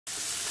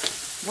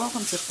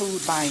Welcome to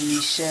Food by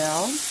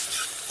Michelle.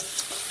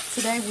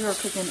 Today we are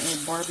cooking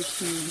a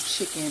barbecue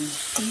chicken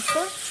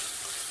pizza.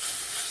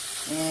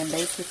 And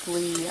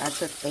basically I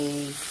took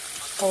a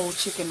whole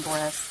chicken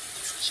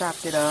breast,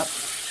 chopped it up,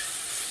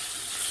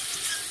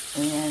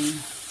 and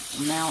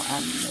now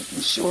I'm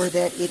making sure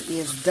that it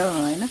is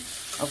done.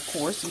 Of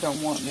course, you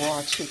don't want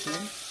raw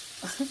chicken.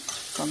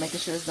 So I'm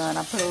making sure it's done.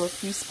 I put a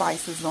few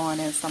spices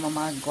on and some of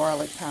my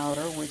garlic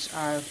powder, which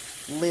I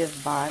live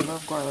by. I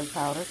love garlic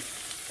powder.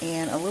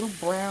 And a little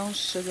brown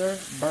sugar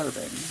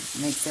bourbon.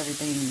 Makes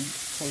everything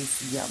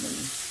taste yummy.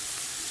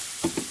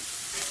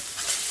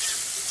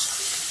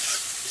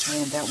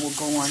 And that will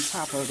go on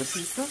top of the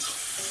pizza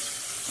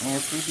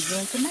as we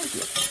begin to make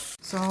it.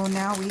 So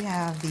now we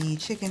have the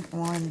chicken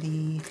on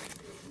the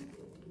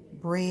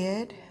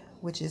bread,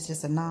 which is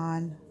just a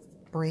naan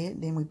bread.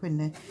 Then we're putting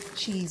the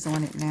cheese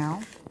on it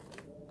now.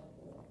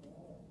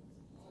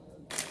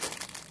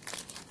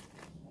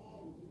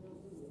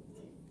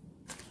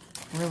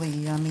 Really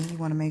yummy. You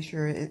want to make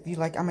sure, if you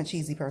like, I'm a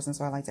cheesy person,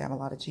 so I like to have a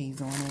lot of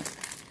cheese on it.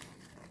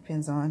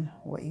 Depends on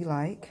what you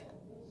like.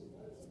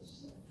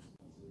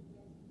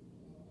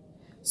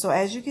 So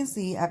as you can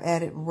see, I've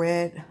added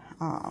red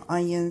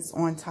onions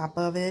on top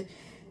of it.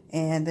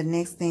 And the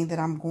next thing that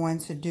I'm going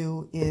to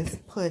do is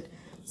put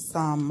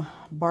some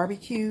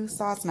barbecue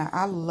sauce. Now,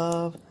 I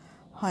love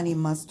honey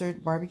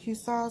mustard barbecue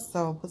sauce, so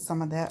I'll put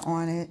some of that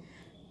on it.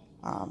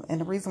 And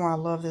the reason why I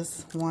love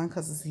this one,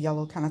 because it's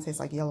yellow, kind of tastes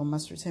like yellow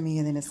mustard to me.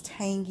 And then it's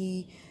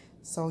tangy,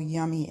 so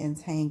yummy and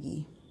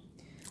tangy.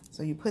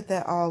 So you put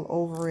that all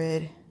over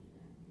it.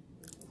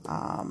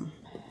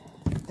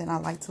 Then I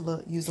like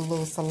to use a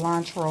little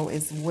cilantro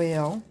as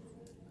well.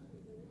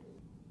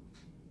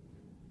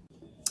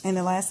 And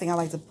the last thing I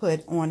like to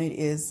put on it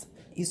is,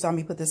 you saw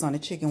me put this on the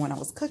chicken when I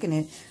was cooking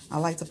it. I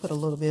like to put a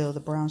little bit of the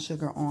brown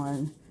sugar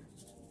on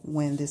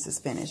when this is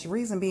finished. The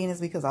reason being is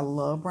because I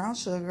love brown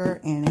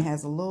sugar, and it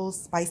has a little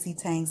spicy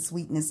tang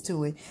sweetness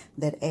to it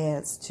that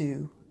adds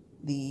to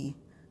the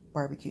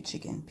barbecue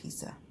chicken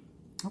pizza.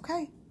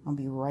 Okay, I'll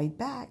be right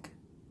back.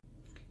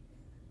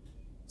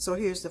 So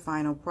here's the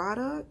final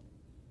product.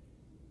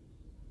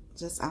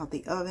 Just out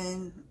the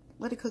oven.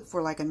 Let it cook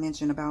for, like I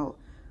mentioned, about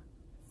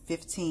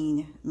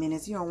 15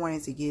 minutes. You don't want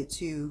it to get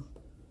too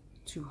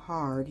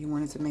hard. You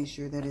want it to make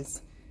sure that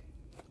it's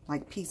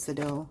like pizza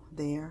dough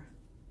there.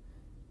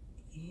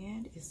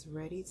 And it's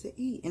ready to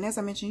eat. And as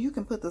I mentioned, you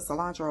can put the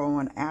cilantro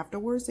on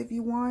afterwards if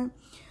you want.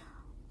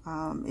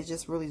 It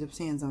just really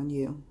depends on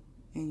you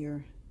and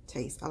your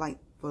taste. I like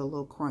for a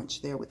little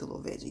crunch there with the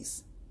little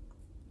veggies.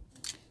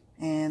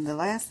 And the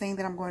last thing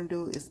that I'm going to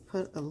do is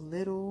put a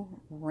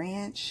little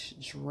ranch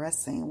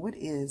dressing. What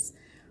is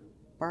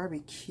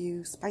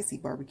barbecue, spicy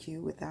barbecue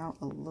without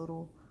a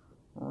little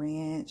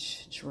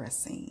ranch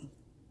dressing?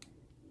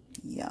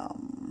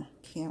 Yum.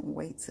 Can't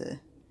wait to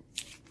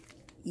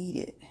eat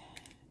it.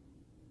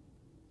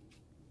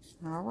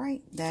 All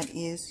right, that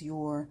is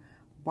your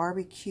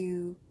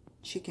barbecue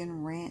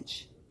chicken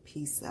ranch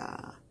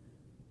pizza.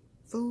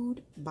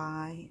 Food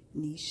by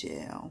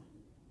Michelle.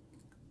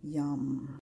 Yum.